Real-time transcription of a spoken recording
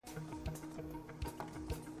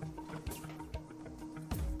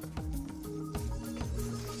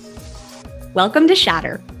Welcome to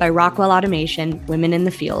Shatter by Rockwell Automation, Women in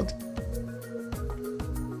the Field.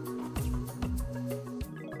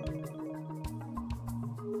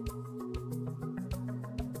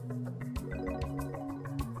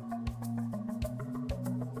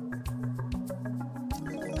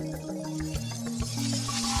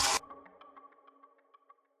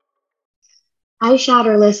 Hi,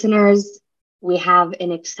 Shatter listeners. We have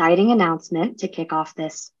an exciting announcement to kick off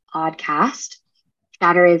this podcast.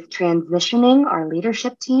 Shatter is transitioning our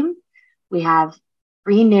leadership team. We have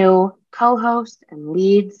 3 new co-hosts and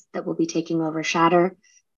leads that will be taking over Shatter.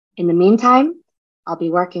 In the meantime, I'll be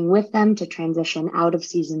working with them to transition out of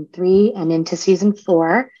season 3 and into season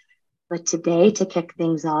 4. But today, to kick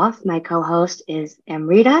things off, my co-host is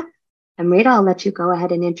Amrita. Amrita, I'll let you go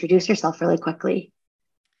ahead and introduce yourself really quickly.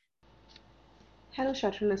 Hello,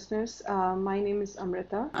 Shatter listeners. My name is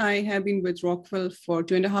Amrita. I have been with Rockwell for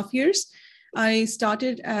 2.5 years. I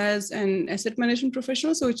started as an asset management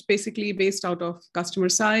professional. So it's basically based out of customer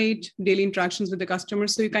side, daily interactions with the customer.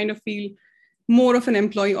 So you kind of feel more of an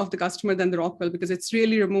employee of the customer than the Rockwell because it's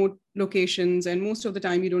really remote locations. And most of the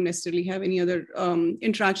time, you don't necessarily have any other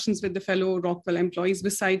interactions with the fellow Rockwell employees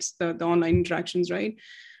besides the online interactions, right?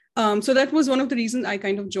 So that was one of the reasons I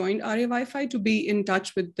kind of joined RA Wi-Fi to be in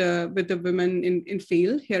touch with the women in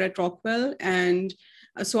field here at Rockwell. And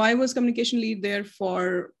so I was communication lead there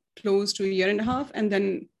for close to 1.5 years. And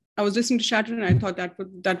then I was listening to Shatter and I thought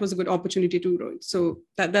that was a good opportunity to. So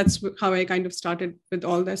that's how I kind of started with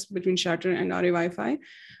all this between Shatter and RA Wi-Fi.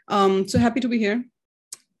 So happy to be here.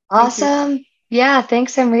 Awesome. Yeah,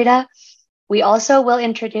 thanks, Amrita. We also will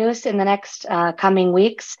introduce in the next coming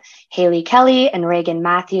weeks, Haley Kelly and Reagan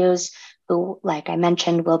Matthews, who, like I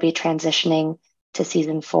mentioned, will be transitioning to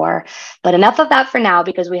season 4. But enough of that for now,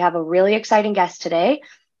 because we have a really exciting guest today.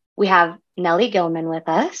 We have Nelly Gillman with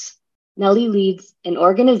us. Nelly leads an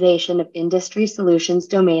organization of industry solutions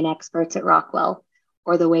domain experts at Rockwell,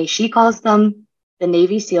 or the way she calls them, the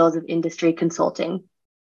Navy SEALs of industry consulting.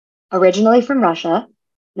 Originally from Russia,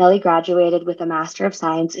 Nelly graduated with a Master of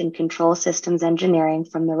Science in Control Systems Engineering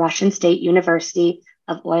from the Russian State University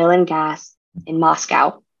of Oil and Gas in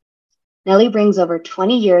Moscow. Nelly brings over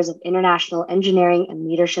 20 years of international engineering and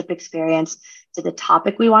leadership experience to the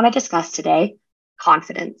topic we want to discuss today,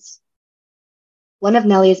 confidence. One of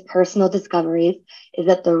Nelly's personal discoveries is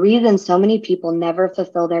that the reason so many people never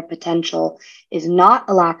fulfill their potential is not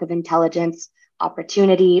a lack of intelligence,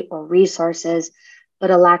 opportunity, or resources,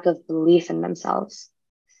 but a lack of belief in themselves.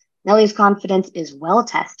 Nelly's confidence is well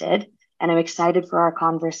tested, and I'm excited for our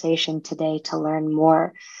conversation today to learn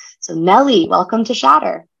more. So Nelly, welcome to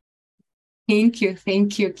Shatter. Thank you,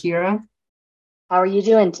 Kira. How are you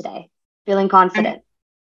doing today? Feeling confident?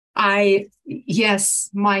 Yes,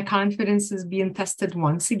 my confidence is being tested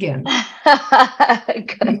once again.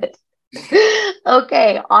 Good.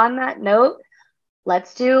 Okay, on that note,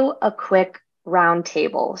 let's do a quick round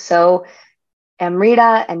table. So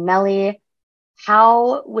Amrita and Nelly,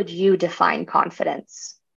 how would you define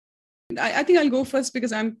confidence? I think I'll go first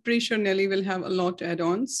because I'm pretty sure Nelly will have a lot to add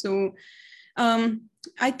on. So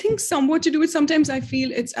I think somewhat to do with sometimes I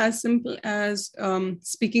feel it's as simple as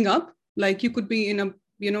speaking up. Like you could be in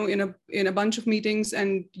a bunch of meetings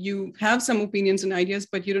and you have some opinions and ideas,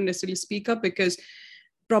 but you don't necessarily speak up because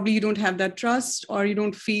probably you don't have that trust or you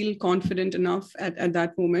don't feel confident enough at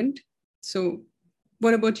that moment. So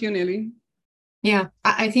what about you, Nelly? Yeah,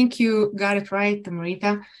 I think you got it right,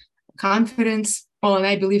 Amrita. Confidence, and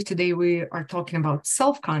I believe today we are talking about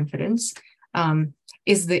self-confidence,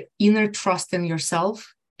 is the inner trust in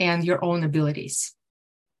yourself and your own abilities.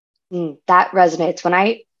 That resonates. When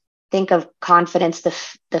I think of confidence,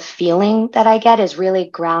 the feeling that I get is really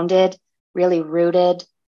grounded, really rooted.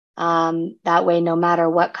 That way, no matter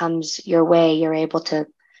what comes your way, you're able to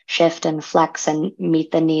shift and flex and meet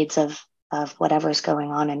the needs of whatever's going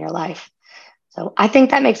on in your life. So I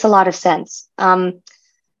think that makes a lot of sense.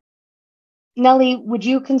 Nelly, would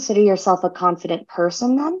you consider yourself a confident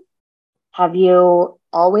person then? Have you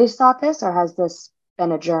always thought this, or has this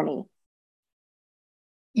been a journey?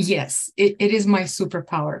 Yes, it is my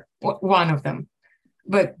superpower, one of them.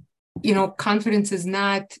 But, confidence it's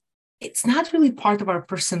not really part of our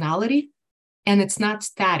personality, and it's not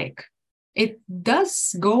static. It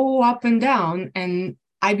does go up and down, and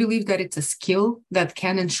I believe that it's a skill that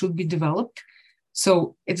can and should be developed.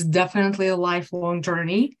 So it's definitely a lifelong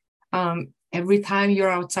journey. Every time you're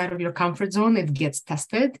outside of your comfort zone, it gets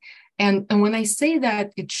tested. And when I say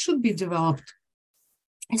that it should be developed,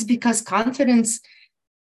 it's because confidence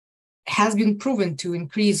has been proven to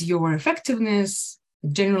increase your effectiveness,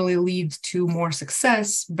 generally lead to more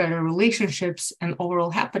success, better relationships, and overall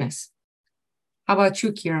happiness. How about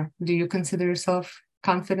you, Kira? Do you consider yourself a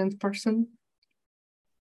confident person?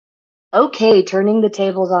 Okay, turning the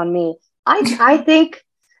tables on me. I think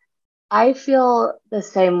I feel the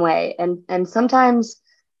same way. And sometimes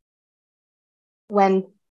when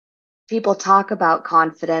people talk about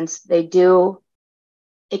confidence,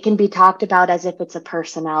 it can be talked about as if it's a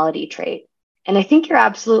personality trait. And I think you're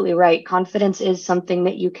absolutely right. Confidence is something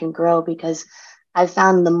that you can grow because I've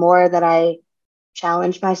found the more that I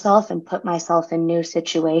challenge myself and put myself in new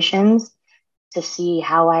situations to see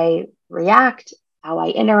how I react, how I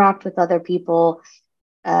interact with other people,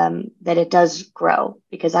 that it does grow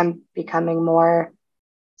because I'm becoming more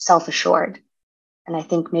self-assured. And I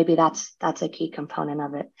think maybe that's a key component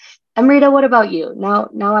of it. Amrita, what about you?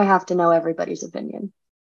 Now I have to know everybody's opinion.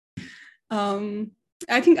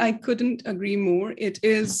 I think I couldn't agree more. It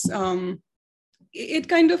is, it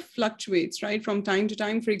kind of fluctuates, right? From time to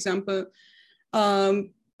time. For example,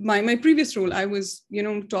 my previous role, I was,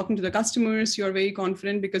 talking to the customers. You're very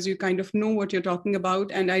confident because you kind of know what you're talking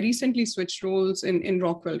about. And I recently switched roles in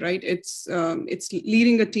Rockwell, right? It's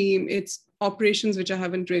leading a team. It's operations, which I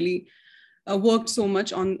haven't really worked so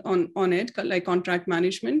much on it, like contract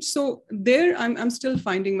management. So there I'm still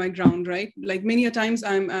finding my ground, right? Like many a times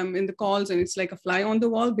I'm in the calls and it's like a fly on the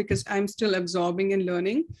wall because I'm still absorbing and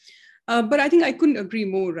learning. But I think I couldn't agree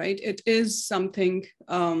more, right? It is something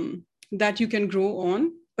that you can grow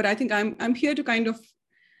on. But I think I'm here to kind of,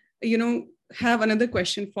 have another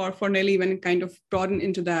question for Nelly when it kind of broaden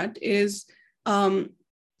into that is,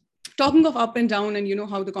 talking of up and down and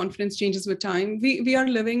how the confidence changes with time, we are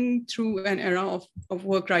living through an era of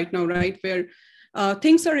work right now, right, where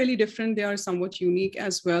things are really different. They are somewhat unique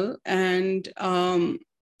as well. And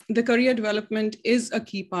the career development is a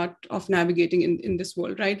key part of navigating in this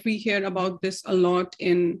world, right? We hear about this a lot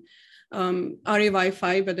in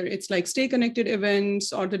RAY5, whether it's like stay connected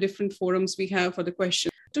events or the different forums we have for the question.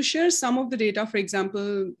 To share some of the data, for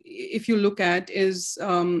example, if you look at is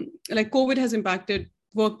like COVID has impacted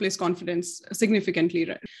workplace confidence significantly,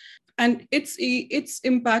 right? And it's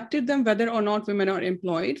impacted them whether or not women are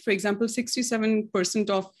employed. For example, 67%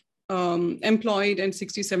 of employed and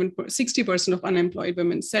 60% of unemployed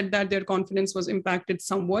women said that their confidence was impacted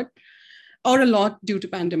somewhat or a lot due to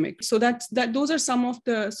pandemic. So those are some of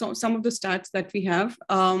the stats that we have.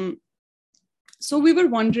 So we were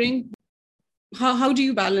wondering, how do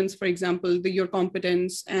you balance, for example, your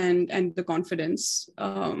competence and the confidence?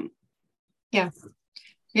 Yeah.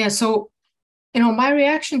 So, my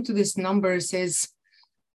reaction to these numbers is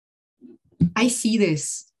I see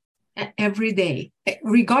this every day,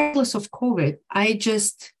 regardless of COVID.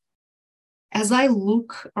 As I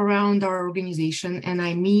look around our organization and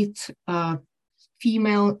I meet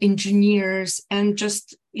female engineers and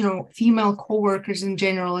just, female coworkers in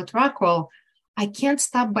general at Rockwell, I can't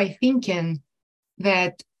stop by thinking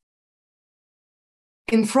that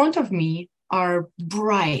in front of me are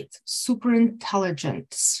bright, super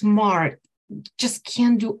intelligent, smart, just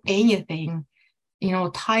can't do anything,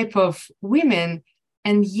 type of women.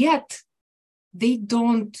 And yet they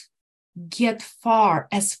don't get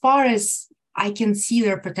as far as I can see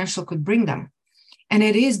their potential could bring them. And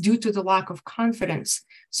it is due to the lack of confidence.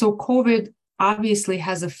 So COVID obviously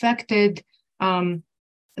has affected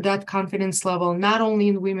that confidence level, not only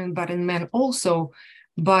in women, but in men also.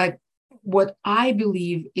 But what I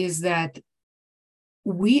believe is that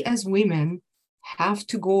we as women have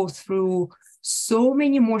to go through so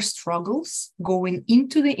many more struggles going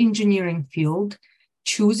into the engineering field,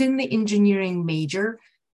 choosing the engineering major,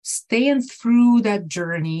 staying through that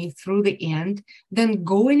journey through the end, then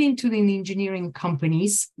going into the engineering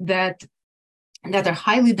companies that are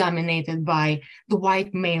highly dominated by the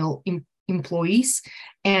white male employees.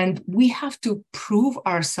 And we have to prove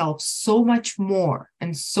ourselves so much more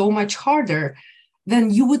and so much harder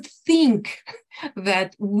than you would think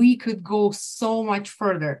that we could go so much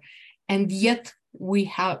further. And yet we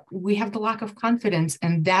have the lack of confidence,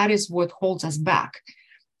 and that is what holds us back.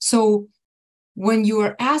 So when you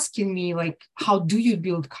are asking me, like, how do you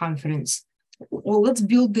build confidence? Well, let's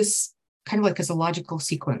build this kind of like as a logical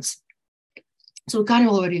sequence. So we kind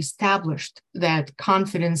of already established that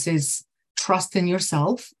confidence is trust in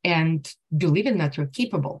yourself and believing that you're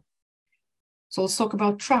capable. So let's talk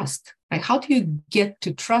about trust. Like, how do you get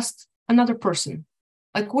to trust another person?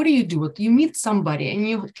 Like, what do? You meet somebody and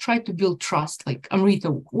you try to build trust. Like, Amrita,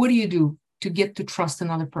 what do you do to get to trust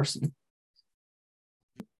another person?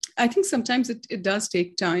 I think sometimes it does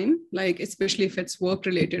take time, like especially if it's work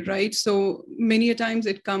related, right? So many a times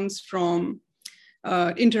it comes from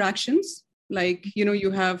interactions, Like,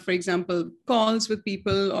 you have, for example, calls with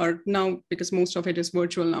people, or now, because most of it is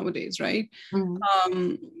virtual nowadays, right?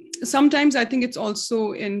 Mhm. Sometimes I think it's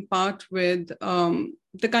also in part with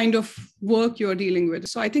the kind of work you're dealing with.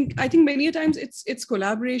 So I think many a times it's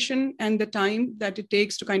collaboration and the time that it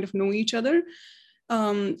takes to kind of know each other,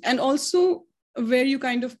 and also where you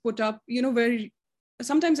kind of put up, where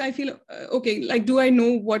sometimes I feel, okay, like, do I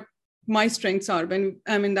know what my strengths are when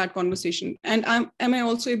I'm in that conversation? And am I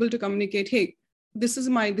also able to communicate, hey, this is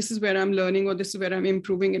where I'm learning, or this is where I'm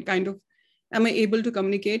improving it, kind of, am I able to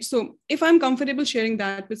communicate? So if I'm comfortable sharing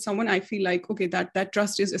that with someone, I feel like, okay, that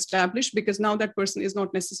trust is established, because now that person is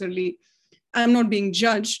not necessarily, I'm not being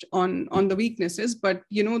judged on the weaknesses, but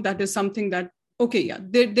that is something that, okay, yeah,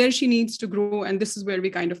 there she needs to grow, and this is where we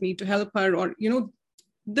kind of need to help her, or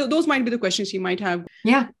those might be the questions she might have.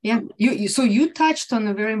 Yeah. So you touched on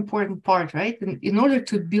a very important part, right? In order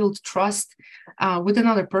to build trust with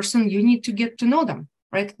another person, you need to get to know them,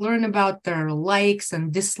 right? Learn about their likes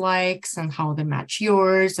and dislikes and how they match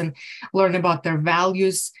yours, and learn about their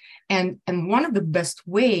values. And one of the best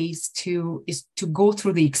ways is to go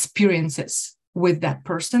through the experiences with that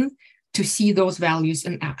person to see those values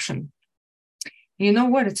in action. You know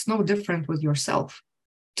what? It's no different with yourself.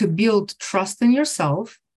 To build trust in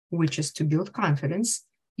yourself, which is to build confidence,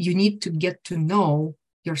 you need to get to know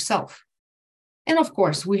yourself. And of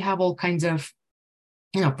course, we have all kinds of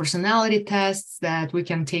personality tests that we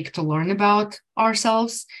can take to learn about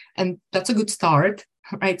ourselves. And that's a good start,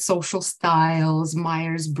 right? Social styles,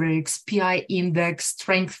 Myers-Briggs, PI index,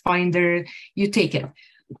 Strength Finder, you take it.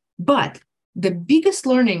 But the biggest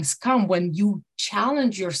learnings come when you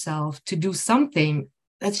challenge yourself to do something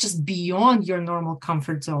that's just beyond your normal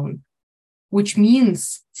comfort zone, which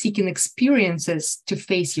means seeking experiences to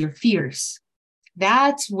face your fears.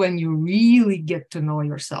 That's when you really get to know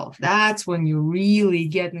yourself. That's when you really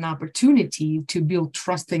get an opportunity to build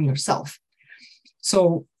trust in yourself.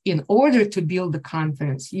 So in order to build the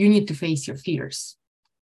confidence, you need to face your fears.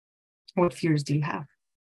 What fears do you have,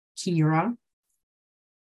 Kira?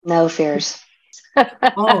 No fears.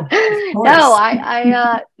 Oh, of course.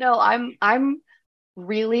 No, I'm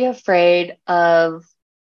really afraid of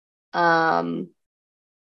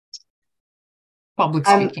Public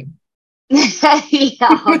speaking.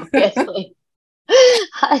 Yeah, obviously.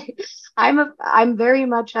 I'm very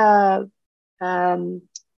much I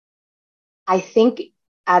think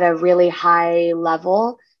at a really high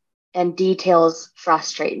level, and details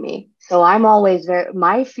frustrate me. So I'm always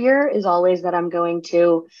my fear is always that I'm going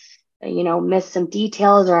to, miss some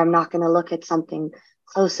details, or I'm not going to look at something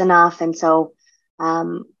close enough. And so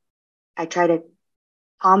I try to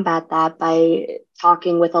combat that by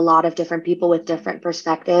talking with a lot of different people with different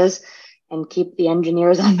perspectives, and keep the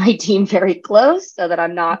engineers on my team very close so that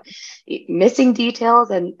I'm not missing details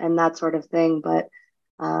and that sort of thing. But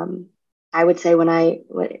I would say when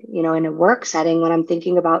in a work setting, when I'm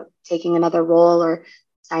thinking about taking another role or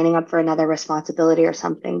signing up for another responsibility or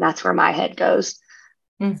something, that's where my head goes.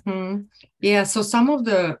 Mm-hmm. Yeah. So some of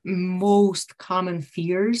the most common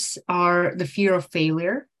fears are the fear of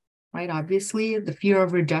failure, right? Obviously, the fear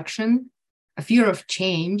of rejection, a fear of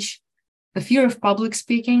change, the fear of public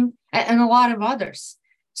speaking, and a lot of others.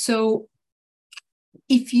 So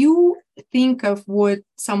if you think of what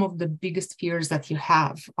some of the biggest fears that you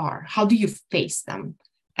have are, how do you face them?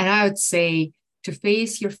 And I would say, to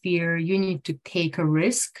face your fear, you need to take a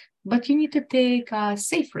risk, but you need to take a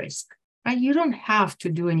safe risk, right? You don't have to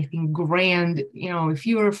do anything grand. If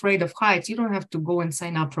you're afraid of heights, you don't have to go and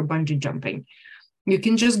sign up for bungee jumping. You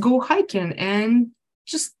can just go hiking and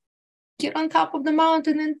just get on top of the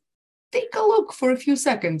mountain and take a look for a few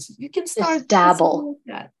seconds. You can start just dabble. Like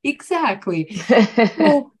that. Exactly.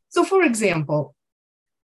 So for example,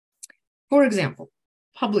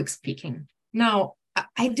 public speaking. Now,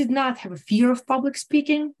 I did not have a fear of public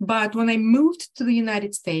speaking, but when I moved to the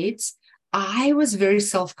United States, I was very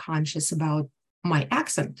self-conscious about my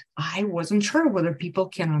accent. I wasn't sure whether people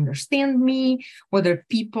can understand me, whether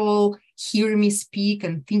people hear me speak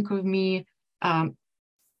and think of me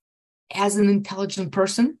as an intelligent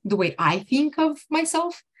person, the way I think of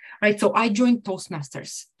myself, right? So I joined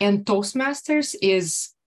Toastmasters, and Toastmasters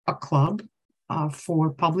is a club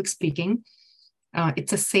for public speaking.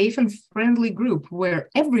 It's a safe and friendly group where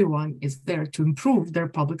everyone is there to improve their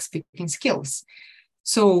public speaking skills.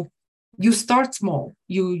 So you start small.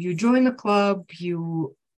 You join a club,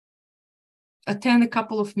 you attend a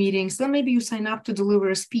couple of meetings, then maybe you sign up to deliver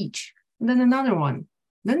a speech, and then another one.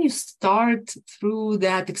 Then you start, through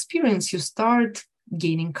that experience, you start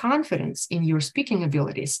gaining confidence in your speaking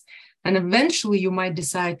abilities. And eventually you might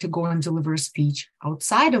decide to go and deliver a speech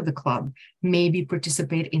outside of the club, maybe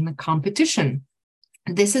participate in a competition.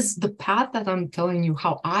 This is the path that I'm telling you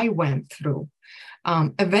how I went through.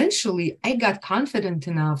 Eventually, I got confident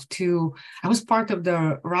enough I was part of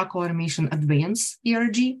the Rock Automation Advance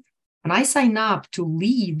ERG, and I signed up to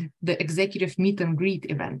lead the executive meet and greet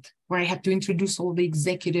event, where I had to introduce all the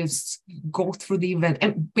executives, go through the event,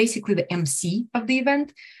 and basically the MC of the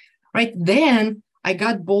event. Right then, I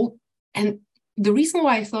got bold. And the reason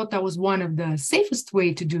why I thought that was one of the safest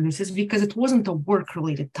way to do this is because it wasn't a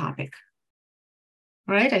work-related topic.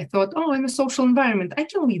 Right? I thought, in a social environment, I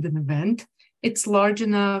can lead an event. It's large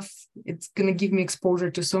enough. It's going to give me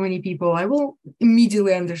exposure to so many people. I will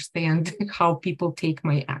immediately understand how people take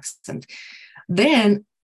my accent. Then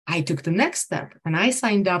I took the next step and I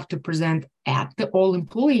signed up to present at the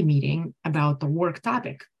all-employee meeting about the work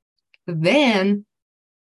topic. Then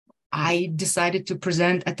I decided to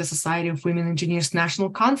present at the Society of Women Engineers National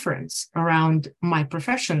Conference around my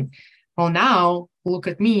profession. Well, now look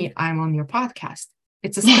at me. I'm on your podcast.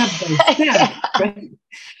 It's a step by step. Right?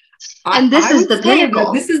 And this is the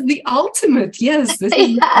pinnacle. This is the ultimate. Yes, this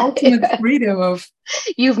is the ultimate freedom of.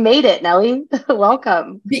 You've made it, Nelly.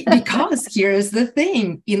 Welcome. Because here's the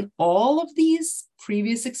thing. In all of these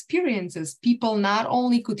previous experiences, people not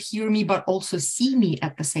only could hear me, but also see me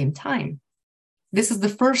at the same time. This is the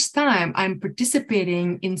first time I'm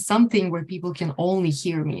participating in something where people can only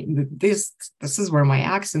hear me. This is where my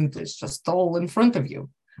accent is just all in front of you,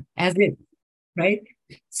 as it. Right?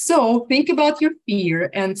 So think about your fear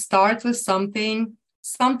and start with something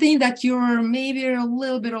that you're maybe a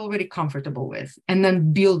little bit already comfortable with, and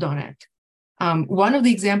then build on it. One of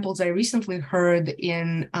the examples I recently heard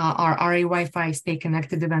in our RA Wi-Fi Stay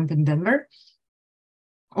Connected event in Denver,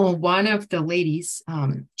 one of the ladies,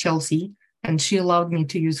 Chelsea, and she allowed me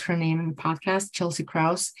to use her name in the podcast, Chelsea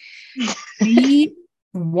Krause, she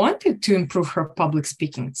wanted to improve her public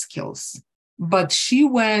speaking skills. But she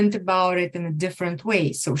went about it in a different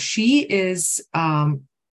way. So she does a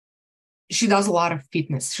lot of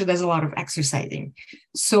fitness. She does a lot of exercising.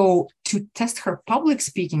 So to test her public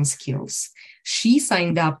speaking skills, she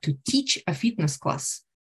signed up to teach a fitness class.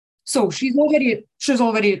 So she's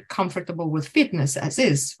already comfortable with fitness as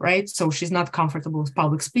is, right? So she's not comfortable with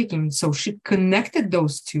public speaking. So she connected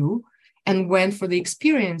those two and went for the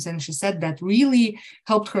experience. And she said that really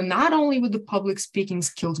helped her not only with the public speaking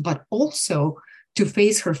skills, but also to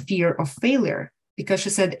face her fear of failure. Because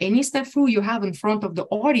she said, any snafu you have in front of the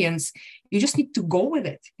audience, you just need to go with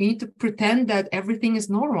it. You need to pretend that everything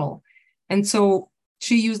is normal. And so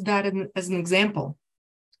she used that as an example.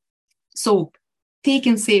 So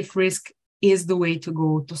taking safe risk is the way to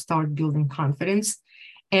go to start building confidence.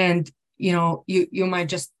 And, you might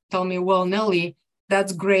just tell me, well, Nelly,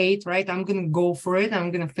 that's great, right? I'm going to go for it.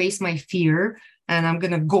 I'm going to face my fear and I'm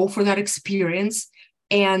going to go for that experience.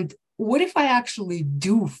 And what if I actually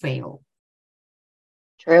do fail?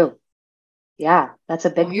 True. Yeah, that's a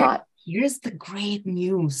big thought. Here's the great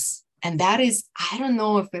news. And that is, I don't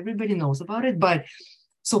know if everybody knows about it, but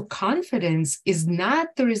so confidence is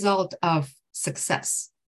not the result of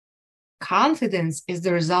success. Confidence is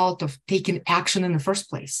the result of taking action in the first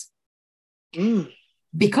place.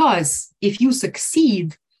 Because if you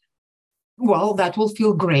succeed, well, that will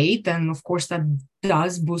feel great. And of course, that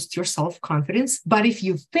does boost your self-confidence. But if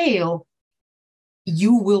you fail,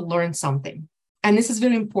 you will learn something. And this is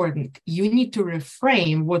very important. You need to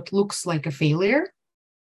reframe what looks like a failure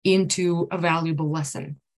into a valuable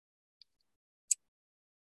lesson.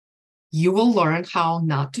 You will learn how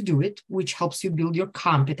not to do it, which helps you build your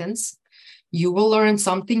competence. You will learn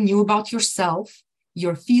something new about yourself,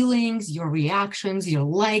 your feelings, your reactions, your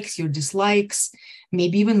likes, your dislikes,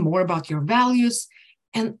 maybe even more about your values.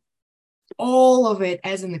 And all of it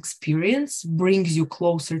as an experience brings you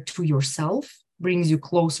closer to yourself, brings you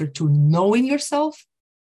closer to knowing yourself,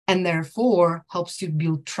 and therefore helps you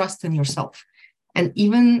build trust in yourself and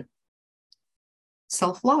even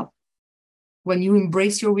self-love. When you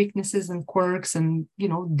embrace your weaknesses and quirks and,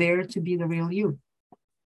 dare to be the real you.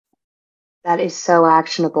 That is so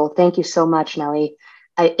actionable. Thank you so much, Nelly.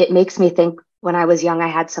 It makes me think, when I was young, I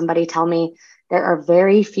had somebody tell me there are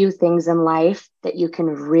very few things in life that you can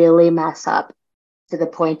really mess up to the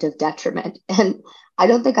point of detriment. And I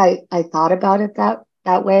don't think I thought about it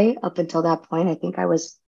that way up until that point. I think I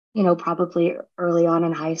was, probably early on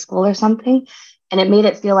in high school or something. And it made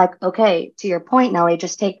it feel like, okay, to your point, Nelly,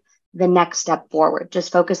 just take the next step forward.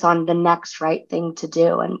 Just focus on the next right thing to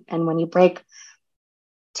do. And when you break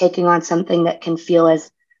taking on something that can feel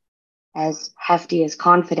as hefty as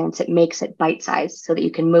confidence, it makes it bite-sized so that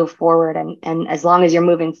you can move forward. And as long as you're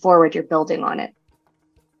moving forward, you're building on it.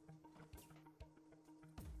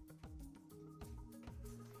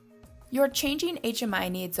 Your changing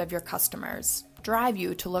HMI needs of your customers drive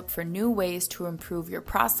you to look for new ways to improve your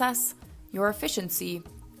process, your efficiency,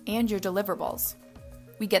 and your deliverables.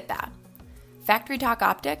 We get that. FactoryTalk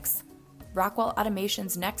Optics, Rockwell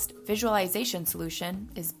Automation's next visualization solution,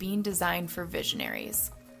 is being designed for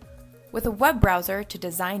visionaries. With a web browser to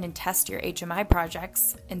design and test your HMI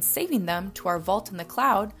projects and saving them to our vault in the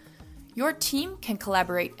cloud, your team can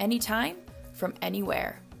collaborate anytime from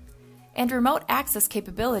anywhere. And remote access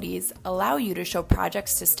capabilities allow you to show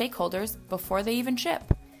projects to stakeholders before they even ship,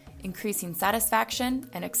 increasing satisfaction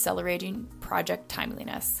and accelerating project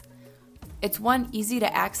timeliness. It's one easy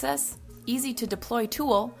to access, easy to deploy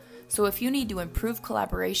tool, so if you need to improve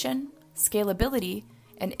collaboration, scalability,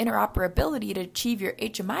 and interoperability to achieve your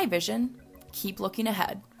HMI vision, keep looking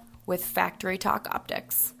ahead with FactoryTalk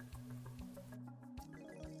Optics.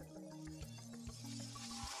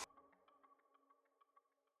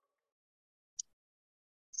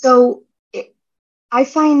 So I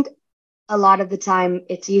find a lot of the time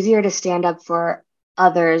it's easier to stand up for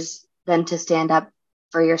others than to stand up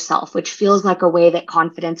for yourself, which feels like a way that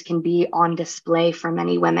confidence can be on display for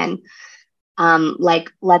many women. Like,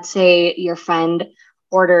 let's say your friend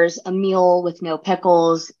orders a meal with no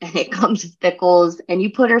pickles and it comes with pickles, and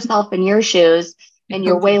you put yourself in your shoes and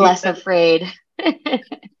you're way less afraid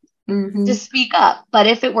to speak up. But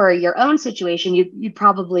if it were your own situation, you'd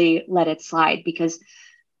probably let it slide because,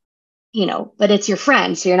 but it's your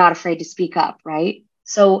friend, so you're not afraid to speak up, right?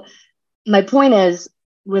 So my point is,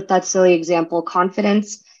 with that silly example,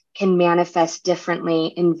 confidence can manifest differently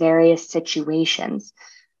in various situations.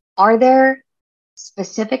 Are there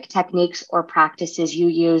specific techniques or practices you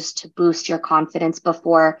use to boost your confidence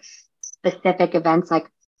before specific events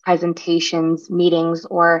like presentations, meetings,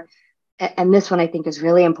 or, and this one I think is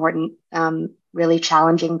really important, really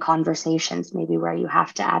challenging conversations, maybe where you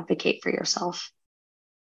have to advocate for yourself?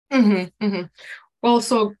 Well,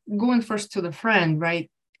 so going first to the friend,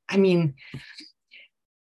 right? I mean,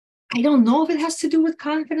 I don't know if it has to do with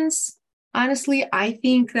confidence. Honestly, I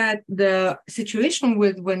think that the situation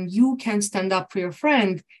with when you can stand up for your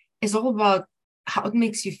friend is all about how it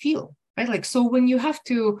makes you feel, right? Like, so when you have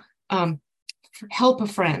to help a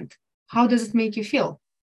friend, how does it make you feel?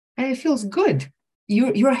 And it feels good.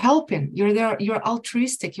 You're helping. You're there. You're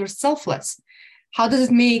altruistic. You're selfless. How does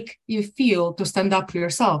it make you feel to stand up for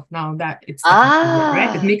yourself? Now that it's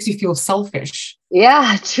right, it makes you feel selfish.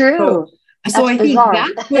 Yeah, true. So I think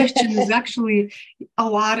that question is actually a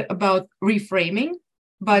lot about reframing.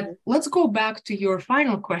 But let's go back to your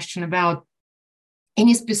final question about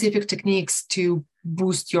any specific techniques to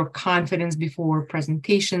boost your confidence before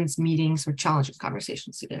presentations, meetings, or challenging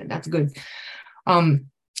conversations. That's good.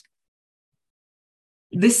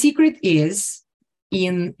 The secret is,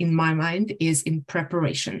 in my mind, is in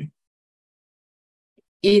preparation.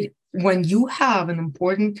 When you have an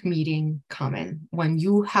important meeting coming, when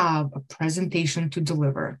you have a presentation to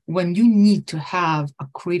deliver, when you need to have a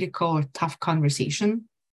critical or tough conversation,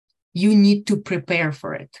 you need to prepare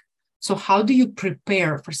for it. So how do you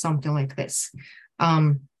prepare for something like this?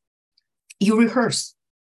 You rehearse,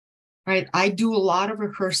 right? I do a lot of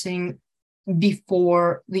rehearsing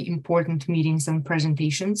before the important meetings and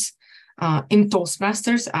presentations. In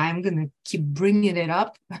Toastmasters, I'm going to keep bringing it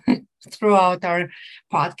up throughout our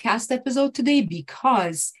podcast episode today,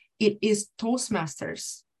 because it is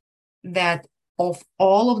Toastmasters that, of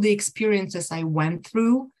all of the experiences I went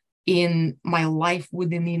through in my life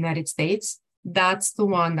within the United States, that's the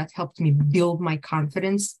one that helped me build my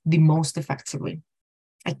confidence the most effectively.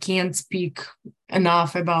 I can't speak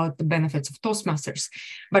enough about the benefits of Toastmasters,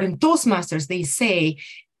 but in Toastmasters, they say,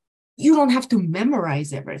 you don't have to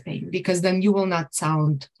memorize everything, because then you will not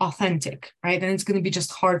sound authentic, right? And it's going to be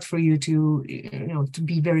just hard for you to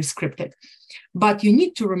be very scripted. But you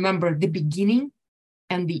need to remember the beginning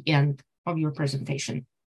and the end of your presentation.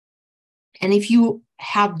 And if you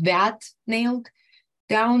have that nailed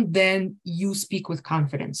down, then you speak with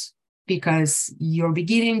confidence, because your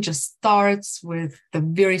beginning just starts with the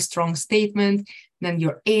very strong statement. Then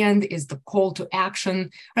your end is the call to action,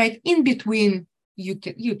 right? In between, you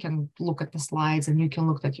can look at the slides and you can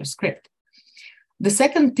look at your script. The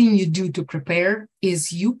second thing you do to prepare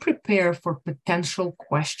is you prepare for potential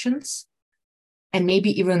questions and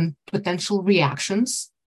maybe even potential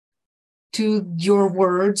reactions to your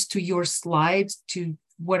words, to your slides, to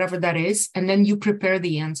whatever that is, and then you prepare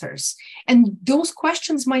the answers. And those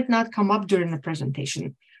questions might not come up during the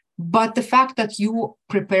presentation, but the fact that you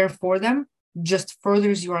prepare for them just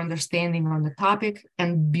furthers your understanding on the topic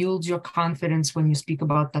and builds your confidence when you speak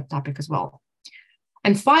about that topic as well.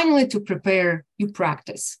 And finally, to prepare, you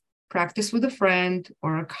practice with a friend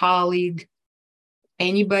or a colleague,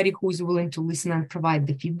 anybody who's willing to listen and provide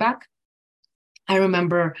the feedback. I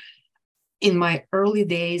remember in my early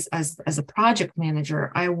days as a project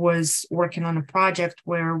manager, I was working on a project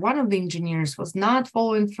where one of the engineers was not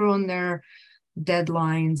following through on their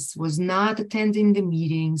deadlines, was not attending the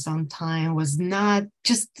meetings on time, was not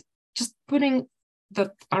just putting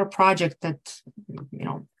our project at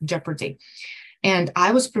jeopardy. And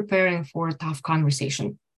I was preparing for a tough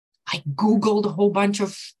conversation. I Googled a whole bunch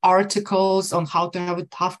of articles on how to have a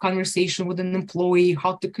tough conversation with an employee,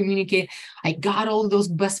 how to communicate. I got all those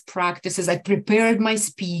best practices. I prepared my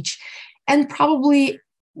speech, and probably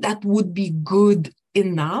that would be good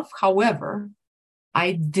enough. However,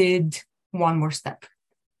 I did one more step.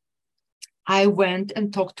 I went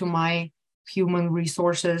and talked to my human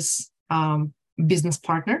resources business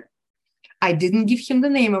partner. I didn't give him the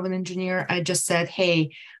name of an engineer. I just said,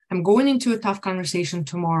 hey, I'm going into a tough conversation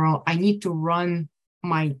tomorrow. I need to run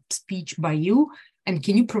my speech by you. And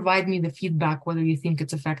can you provide me the feedback, whether you think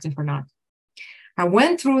it's effective or not? I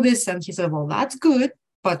went through this and he said, well, that's good.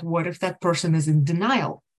 But what if that person is in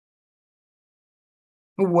denial?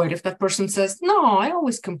 What if that person says, no, I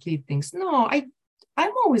always complete things. No,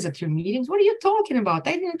 I'm always at your meetings. What are you talking about?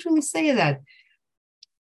 I didn't really say that.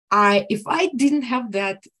 If I didn't have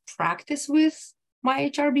that practice with my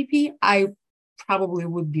HRBP, I probably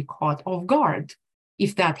would be caught off guard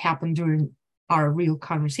if that happened during our real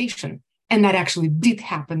conversation. And that actually did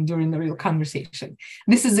happen during the real conversation.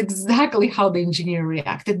 This is exactly how the engineer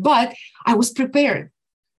reacted, but I was prepared,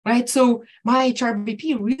 right? So my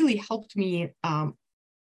HRBP really helped me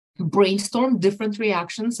brainstorm different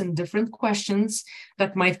reactions and different questions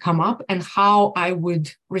that might come up and how I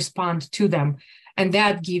would respond to them. And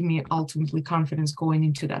that gave me ultimately confidence going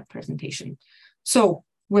into that presentation. So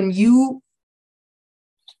when you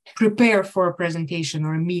prepare for a presentation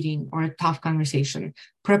or a meeting or a tough conversation,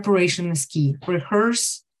 preparation is key.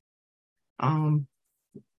 Rehearse,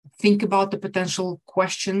 think about the potential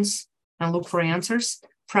questions and look for answers,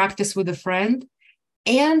 practice with a friend.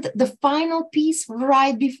 And the final piece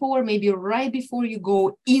right before you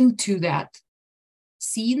go into that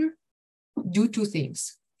scene, do two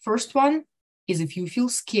things. First one is, if you feel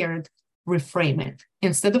scared, reframe it.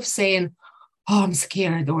 Instead of saying, oh, I'm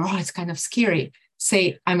scared, or oh, it's kind of scary,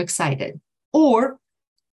 say, I'm excited. Or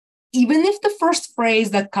even if the first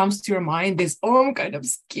phrase that comes to your mind is, oh, I'm kind of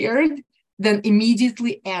scared, then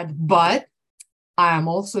immediately add, but I'm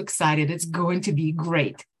also excited. It's going to be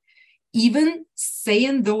great. Even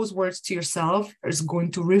saying those words to yourself is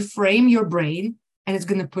going to reframe your brain, and it's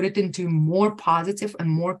going to put it into a more positive and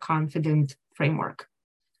more confident framework.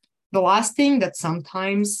 The last thing that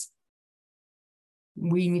sometimes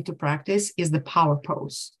we need to practice is the power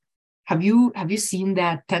pose. Have you seen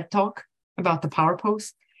that TED Talk about the power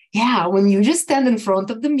pose? Yeah, when you just stand in front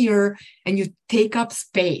of the mirror and you take up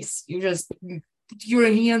space, you just put your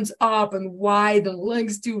hands up and wide and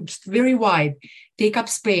legs too, just very wide, take up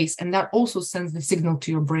space. And that also sends the signal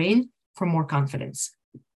to your brain for more confidence.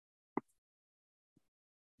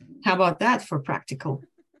 How about that for practical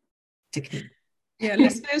technique? Yeah,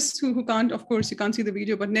 listeners who can't, of course, you can't see the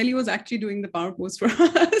video, but Nelly was actually doing the power pose for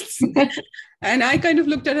us. And I kind of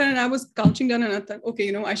looked at her and I was couching down and I thought,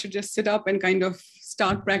 okay, I should just sit up and kind of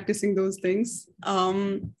start practicing those things.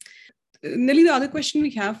 Nelly, the other question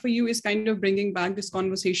we have for you is kind of bringing back this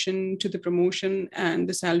conversation to the promotion and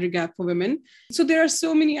the salary gap for women. So there are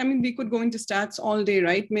so many, we could go into stats all day,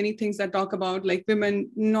 right? Many things that talk about like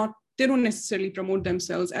women they don't necessarily promote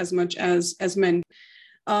themselves as much as men.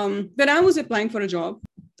 When I was applying for a job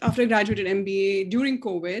after I graduated MBA during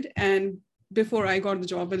COVID and before I got the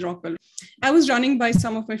job with Rockwell, I was running by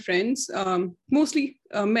some of my friends, mostly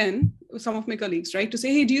men, some of my colleagues, right, to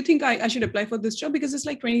say, hey, do you think I should apply for this job? Because it's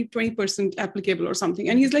like 20% applicable or something.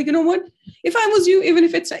 And he's like, you know what, if I was you, even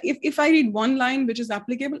if I read one line which is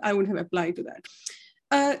applicable, I would have applied to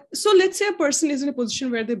that. So let's say a person is in a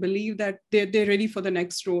position where they believe that they're ready for the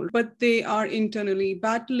next role, but they are internally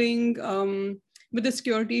battling with the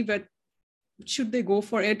security, but should they go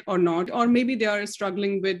for it or not? Or maybe they are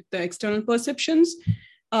struggling with the external perceptions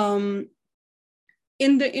in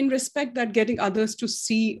respect that getting others to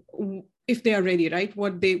see if they are ready, right?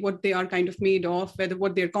 What they are kind of made of,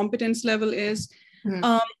 what their competence level is.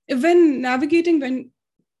 When navigating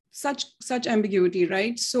such ambiguity,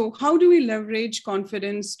 right? So how do we leverage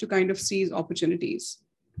confidence to kind of seize opportunities?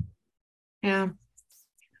 Yeah,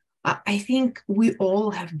 I think we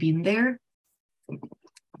all have been there.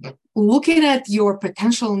 Looking at your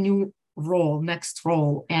potential new role, next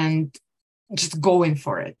role, and just going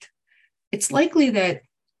for it. It's likely that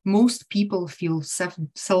most people feel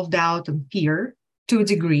self-doubt and fear to a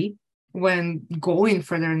degree when going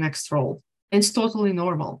for their next role. And it's totally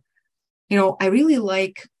normal. I really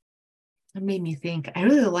like, it made me think, I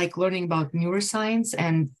really like learning about neuroscience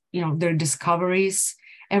and, their discoveries.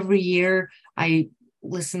 Every year, I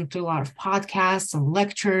listen to a lot of podcasts and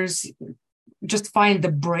lectures, just find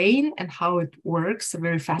the brain and how it works, a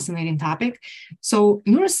very fascinating topic. So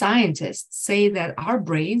neuroscientists say that our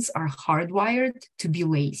brains are hardwired to be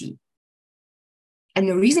lazy. And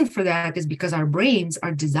the reason for that is because our brains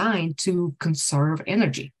are designed to conserve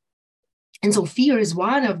energy. And so fear is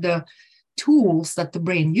one of the tools that the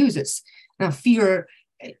brain uses. Now, fear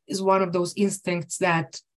is one of those instincts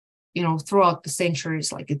that, throughout the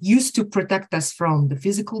centuries, like it used to protect us from the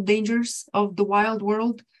physical dangers of the wild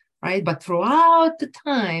world, right? But throughout the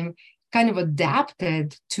time, kind of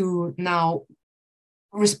adapted to now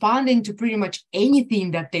responding to pretty much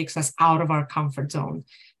anything that takes us out of our comfort zone.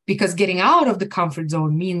 Because getting out of the comfort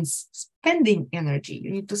zone means spending energy.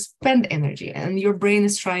 You need to spend energy, and your brain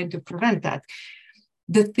is trying to prevent that.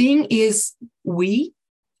 The thing is, we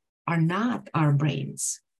are not our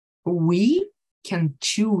brains. We can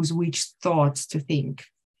choose which thoughts to think.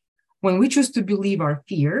 When we choose to believe our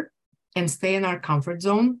fear and stay in our comfort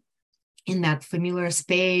zone, in that familiar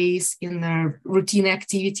space, in our routine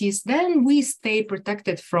activities, then we stay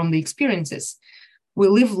protected from the experiences. We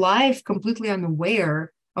live life completely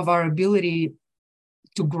unaware of our ability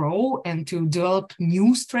to grow and to develop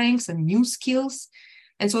new strengths and new skills.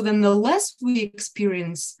 And so then the less we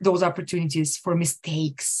experience those opportunities for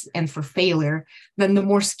mistakes and for failure, then the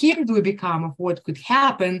more scared we become of what could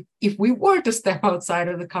happen if we were to step outside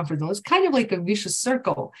of the comfort zone. It's kind of like a vicious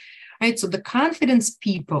circle, right? So the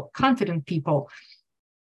confident people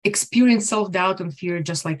experience self-doubt and fear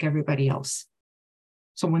just like everybody else.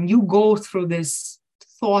 So when you go through this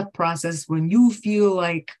thought process, when you feel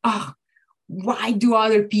like, why do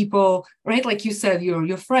other people, right? Like you said,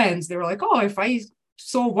 your friends, they were like, if I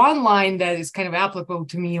saw one line that is kind of applicable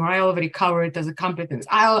to me, or I already cover it as a competence,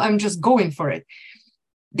 I'm just going for it.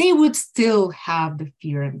 They would still have the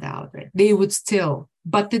fear and doubt, right? They would still.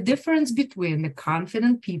 But the difference between the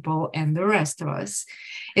confident people and the rest of us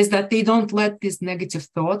is that they don't let these negative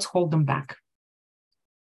thoughts hold them back.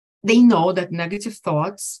 They know that negative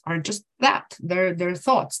thoughts are just that. They're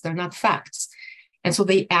thoughts, they're not facts. And so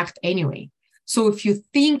they act anyway. So if you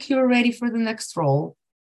think you're ready for the next role,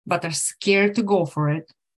 but are scared to go for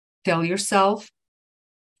it, tell yourself,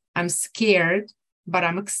 I'm scared, but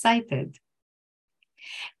I'm excited.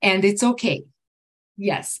 And it's okay.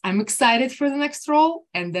 Yes, I'm excited for the next role,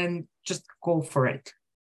 and then just go for it.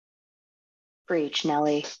 Preach,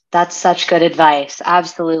 Nelly. That's such good advice.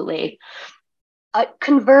 Absolutely.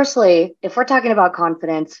 Conversely, if we're talking about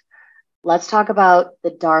confidence, let's talk about the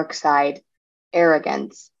dark side,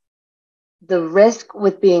 arrogance. The risk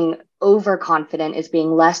with being overconfident is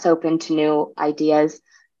being less open to new ideas.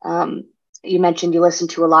 You mentioned you listen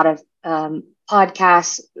to a lot of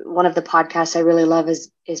podcasts. One of the podcasts I really love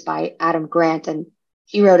is by Adam Grant, and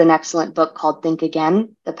he wrote an excellent book called Think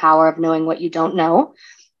Again, The Power of Knowing What You Don't Know.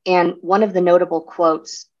 And one of the notable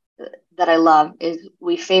quotes that I love is,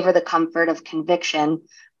 we favor the comfort of conviction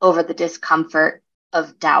over the discomfort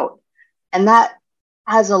of doubt. And that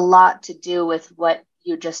has a lot to do with what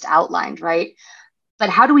you just outlined, right? But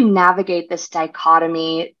how do we navigate this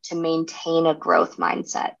dichotomy to maintain a growth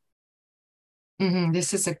mindset?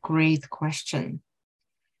 This is a great question.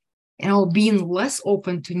 Being less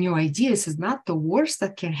open to new ideas is not the worst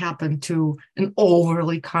that can happen to an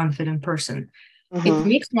overly confident person. It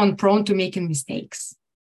makes one prone to making mistakes,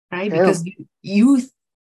 right? True. Because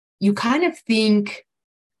you kind of think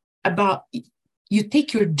about, you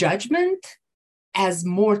take your judgment as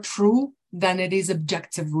more true than it is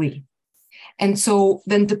objectively. And so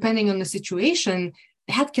then depending on the situation,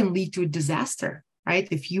 that can lead to a disaster, right?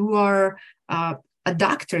 If you are a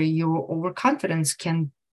doctor, your overconfidence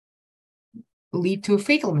can lead to a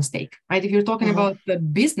fatal mistake, right? If you're talking about the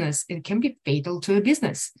business, it can be fatal to a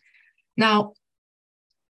business. Now,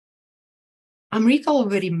 Amrita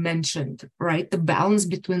already mentioned, right, the balance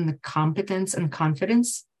between the competence and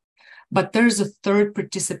confidence, but there's a third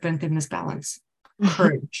participant in this balance,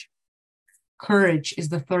 courage. Courage is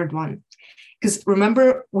the third one. Because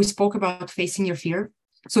remember, we spoke about facing your fear.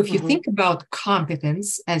 So if you think about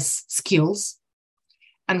competence as skills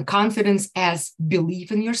and confidence as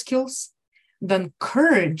belief in your skills, then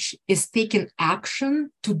courage is taking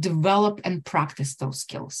action to develop and practice those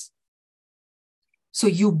skills. So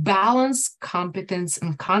you balance competence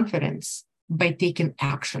and confidence by taking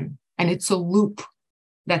action. And it's a loop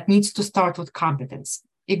that needs to start with competence.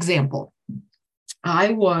 Example,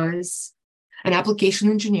 I was an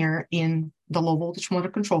application engineer in the low voltage motor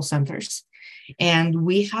control centers. And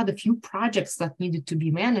we had a few projects that needed to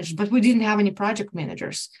be managed, but we didn't have any project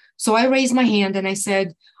managers. So I raised my hand and I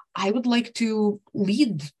said, I would like to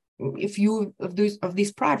lead a few of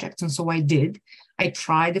these projects. And so I did. I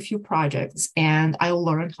tried a few projects and I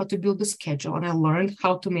learned how to build a schedule and I learned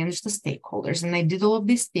how to manage the stakeholders. And I did all of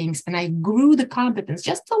these things and I grew the competence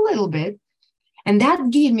just a little bit. And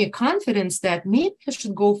that gave me confidence that maybe I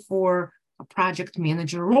should go for a project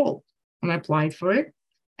manager role. And I applied for it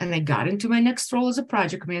and I got into my next role as a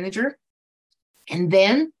project manager. And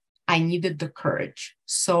then I needed the courage.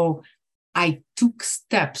 So I took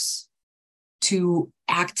steps to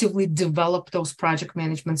actively develop those project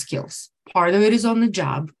management skills. Part of it is on the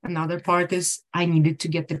job. Another part is I needed to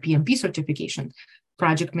get the PMP certification,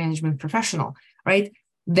 project management professional, right?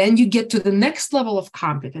 Then you get to the next level of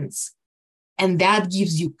competence. And that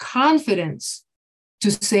gives you confidence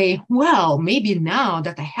to say, well, maybe now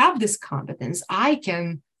that I have this competence, I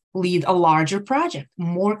can lead a larger project,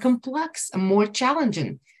 more complex and more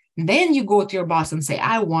challenging. And then you go to your boss and say,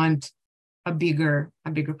 I want a bigger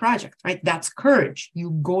project, right? That's courage. You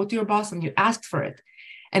go to your boss and you ask for it.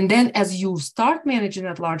 And then as you start managing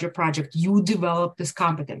that larger project, you develop this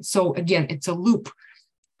competence. So again, it's a loop: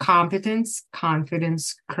 competence,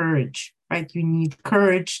 confidence, courage, right? You need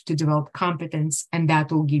courage to develop competence, and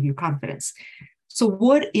that will give you confidence. So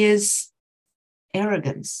what is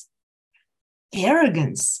arrogance?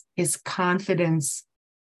 Arrogance is confidence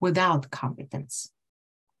without competence.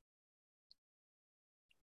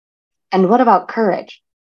 And what about courage?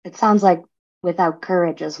 It sounds like without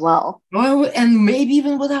courage as well. Well, and maybe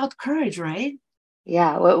even without courage, right?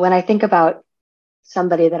 Yeah. When I think about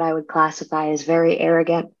somebody that I would classify as very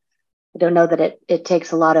arrogant, I don't know that it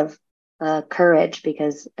takes a lot of courage,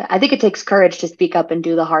 because I think it takes courage to speak up and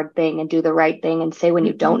do the hard thing and do the right thing and say when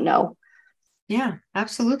you don't know. Yeah,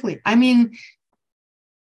 absolutely. I mean,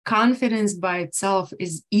 confidence by itself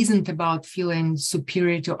isn't about feeling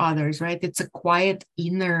superior to others, right? It's a quiet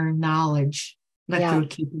inner knowledge that you're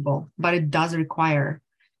capable, but it does require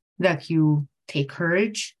that you take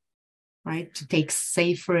courage, right? To take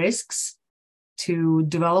safe risks, to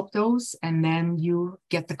develop those, and then you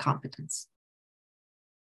get the competence.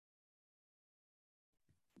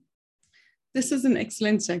 This is an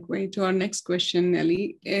excellent segue to our next question,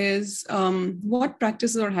 Nelly, is what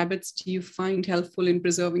practices or habits do you find helpful in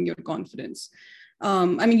preserving your confidence?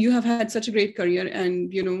 I mean, you have had such a great career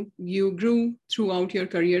and, you grew throughout your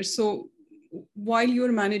career. So while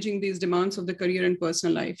you're managing these demands of the career and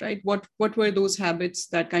personal life, right, what were those habits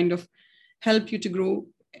that kind of help you to grow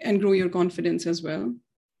your confidence as well?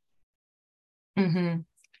 Mm-hmm.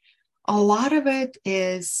 A lot of it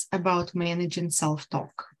is about managing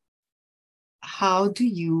self-talk. How do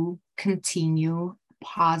you continue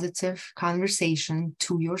positive conversation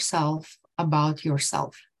to yourself about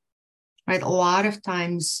yourself, right? A lot of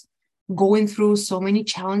times going through so many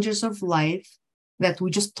challenges of life that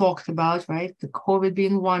we just talked about, right? The COVID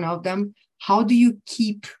being one of them. How do you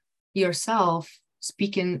keep yourself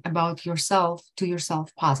speaking about yourself to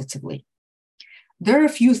yourself positively? There are a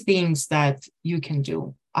few things that you can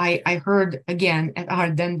do. I heard again at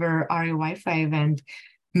our Denver RE Wi-Fi event,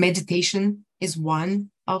 meditation is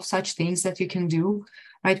one of such things that you can do,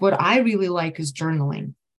 right? What I really like is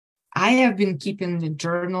journaling. I have been keeping the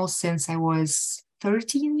journal since I was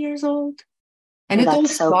 13 years old. And it all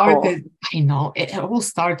started, cool. I know, it all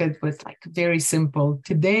started with like very simple,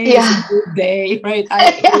 today is a good day, right?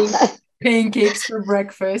 I ate pancakes for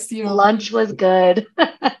breakfast, Lunch was good.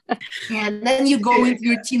 And then you go into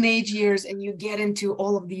your teenage years and you get into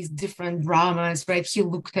all of these different dramas, right? He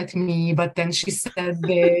looked at me, but then she said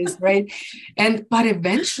this, right? But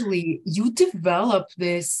eventually you develop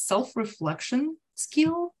this self-reflection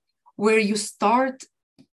skill where you start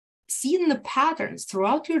seeing the patterns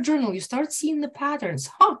throughout your journal. You start seeing the patterns.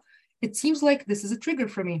 It seems like this is a trigger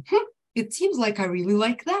for me. It seems like I really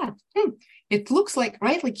like that. It looks like,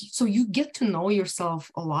 right? Like, so you get to know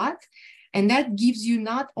yourself a lot. And that gives you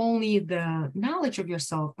not only the knowledge of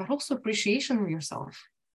yourself, but also appreciation of yourself.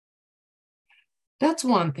 That's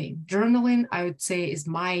one thing. Journaling, I would say, is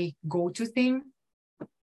my go-to thing.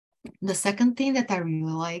 The second thing that I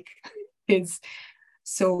really like is,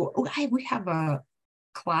 we have a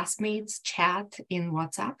classmates chat in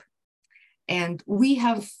WhatsApp, and we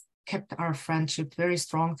have kept our friendship very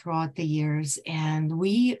strong throughout the years. And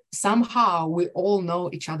we all know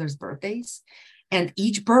each other's birthdays. And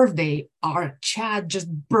each birthday, our chat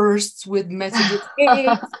just bursts with messages. Hey,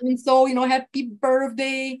 and so, happy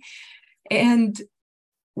birthday. And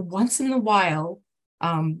once in a while,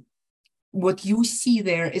 what you see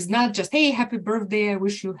there is not just, hey, happy birthday, I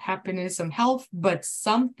wish you happiness and health, but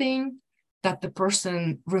something that the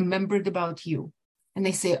person remembered about you. And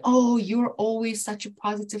they say, oh, you're always such a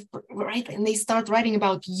positive, right? And they start writing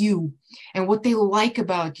about you and what they like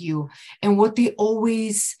about you and what they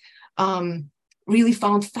always really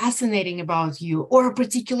found fascinating about you, or a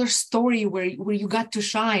particular story where you got to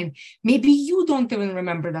shine. Maybe you don't even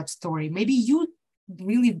remember that story. Maybe you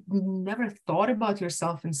really never thought about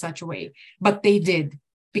yourself in such a way, but they did,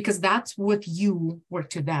 because that's what you were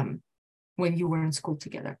to them when you were in school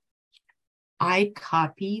together. I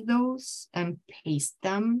copy those and paste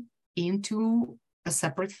them into a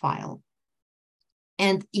separate file.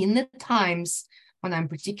 And in the times when I'm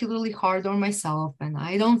particularly hard on myself and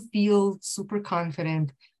I don't feel super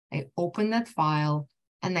confident, I open that file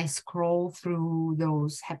and I scroll through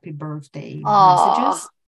those happy birthday messages,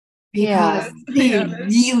 because they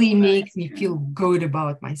really make me feel good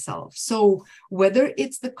about myself. So whether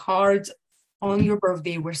it's the cards on your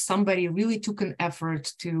birthday where somebody really took an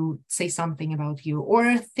effort to say something about you, or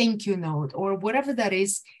a thank you note, or whatever that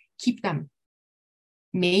is, keep them.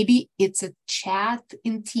 Maybe it's a chat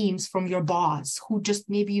in Teams from your boss who just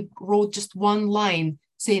maybe wrote just one line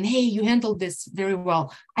saying, hey, you handled this very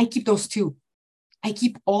well. I keep those too. I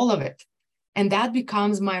keep all of it. And that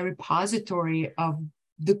becomes my repository of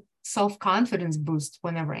the self-confidence boost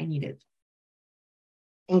whenever I need it.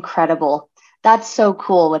 Incredible. That's so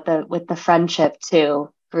cool with the friendship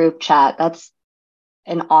too, group chat. That's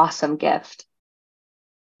an awesome gift.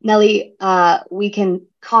 Nelly, we can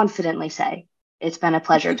confidently say it's been a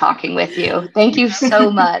pleasure talking with you. Thank you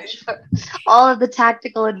so much for all of the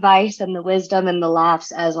tactical advice and the wisdom and the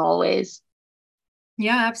laughs, as always.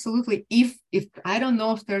 Yeah, absolutely. If I don't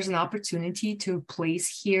know if there's an opportunity to place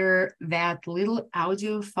here that little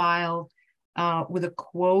audio file with a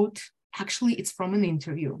quote. Actually, it's from an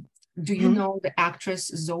interview. Do you know the actress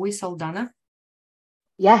Zoe Saldana?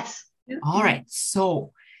 Yes. All right.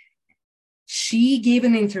 So she gave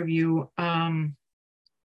an interview. And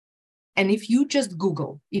if you just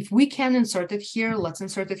Google, if we can insert it here, let's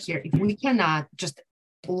insert it here. If we cannot,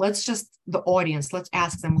 let's the audience, let's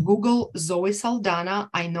ask them, Google Zoe Saldana,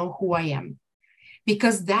 I know who I am.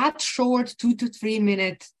 Because that short 2 to 3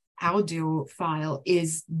 minute audio file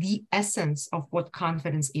is the essence of what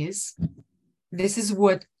confidence is. This is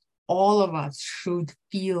what all of us should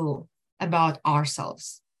feel about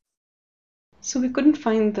ourselves. So we couldn't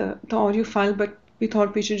find the audio file, but we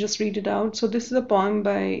thought we should just read it out. So this is a poem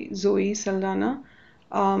by Zoe Saldana.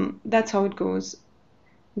 That's how it goes.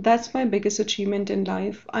 That's my biggest achievement in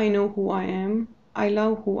life. I know who I am. I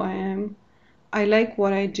love who I am. I like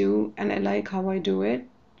what I do, and I like how I do it.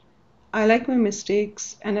 I like my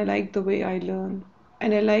mistakes, and I like the way I learn.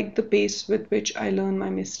 And I like the pace with which I learn my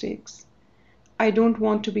mistakes. I don't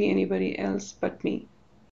want to be anybody else but me.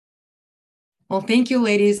 Well, thank you,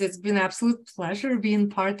 ladies. It's been an absolute pleasure being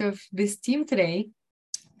part of this team today.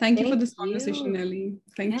 Thank you for this conversation, Nelly.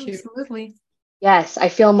 Thank you. Absolutely. Yes, I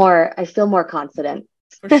feel more confident.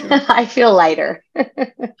 For sure. I feel lighter.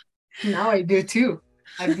 Now I do too.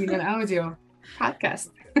 I've been an audio podcast.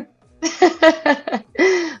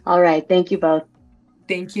 All right. Thank you both.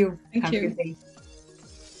 Thank you. Thank Have you. a good day.